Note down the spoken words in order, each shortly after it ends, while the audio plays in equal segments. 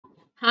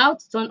How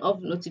to turn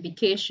off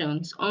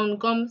notifications on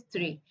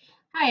Gumtree.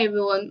 Hi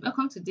everyone,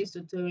 welcome to this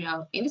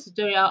tutorial. In this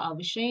tutorial, I'll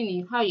be showing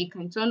you how you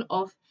can turn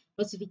off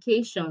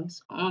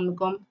notifications on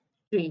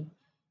Gumtree.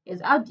 Yes,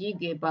 how do you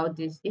go about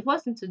this? The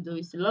first thing to do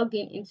is to log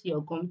in into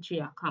your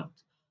Gumtree account.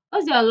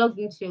 Once you are logged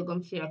into your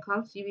Gumtree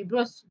account, you'll be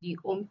brought to the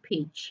home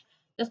page,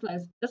 just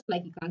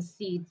like you can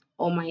see it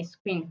on my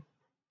screen.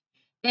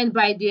 Then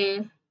by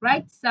the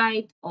right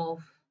side of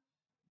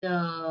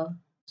the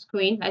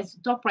screen, that's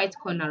the top right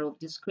corner of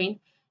the screen,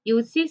 you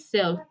will see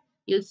cell,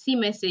 you'll see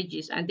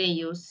messages, and then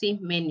you'll see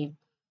menu.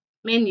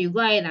 Menu,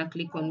 go ahead and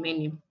click on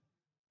menu.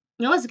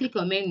 Now, once you click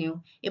on menu,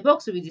 a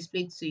box will be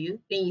displayed to you.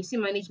 Then you see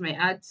manage my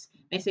ads,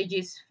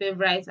 messages,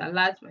 favorites,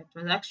 alerts, my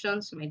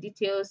transactions, my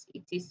details,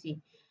 etc.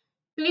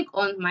 Click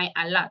on my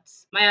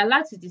alerts. My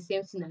alerts is the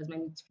same thing as my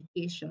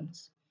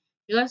notifications.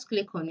 You just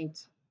click on it.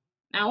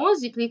 Now,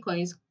 once you click on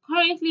it,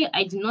 currently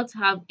I do not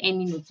have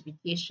any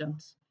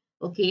notifications.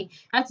 Okay,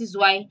 that is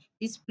why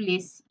this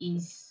place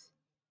is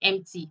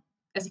empty.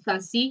 As you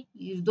can see,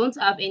 you don't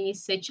have any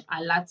search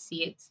alerts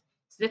yet.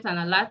 Set an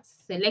alert,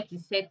 select the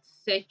set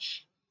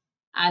search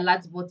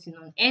alert button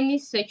on any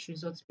search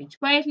results page.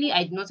 Currently,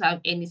 I do not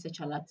have any search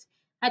alerts.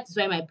 That is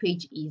why my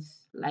page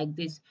is like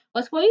this.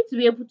 But for you to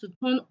be able to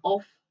turn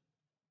off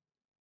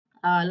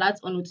alerts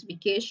or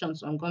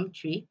notifications on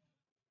Gumtree,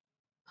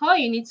 all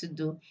you need to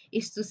do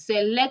is to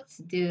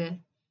select the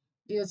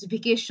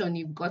notification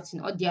you've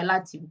gotten or the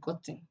alert you've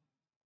gotten.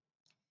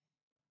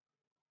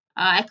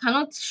 I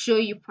cannot show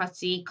you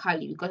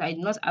practically because I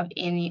do not have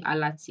any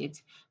alerts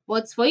yet.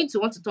 But for you to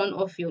want to turn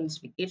off your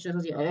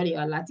notifications or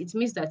your alert, it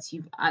means that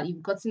you've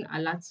gotten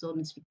alerts or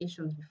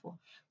notifications before.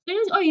 So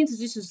all you need to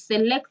do is to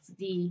select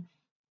the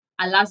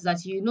alerts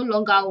that you no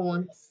longer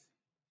want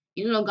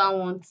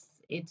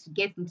it to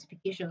get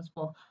notifications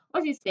for.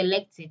 Once you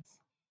select it,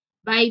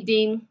 by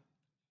the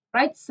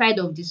right side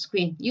of the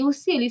screen, you will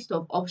see a list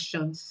of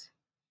options,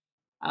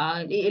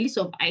 a list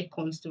of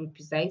icons to be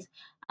precise.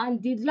 And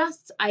the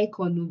last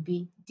icon will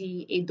be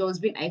a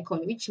dustbin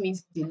icon, which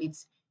means delete.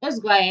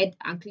 Just go ahead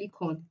and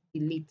click on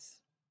delete.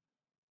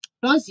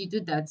 Once you do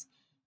that,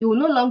 you will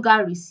no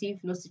longer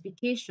receive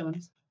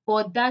notifications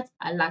for that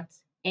alert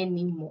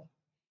anymore.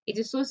 It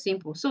is so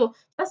simple. So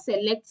just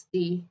select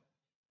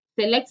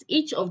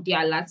each of the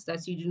alerts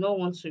that you do not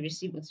want to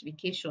receive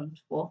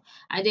notifications for,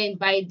 and then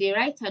by the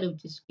right side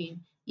of the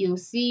screen you'll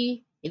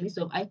see a list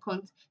of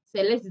icons.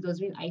 Select the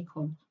dustbin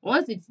icon.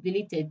 Once it's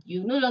deleted,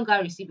 you no longer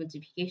receive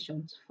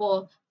notifications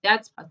for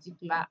that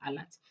particular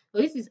alert. So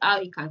this is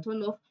how you can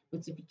turn off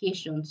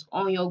notifications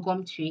on your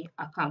Gumtree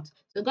account.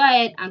 So go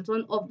ahead and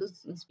turn off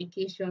those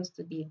notifications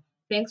today.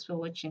 Thanks for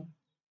watching.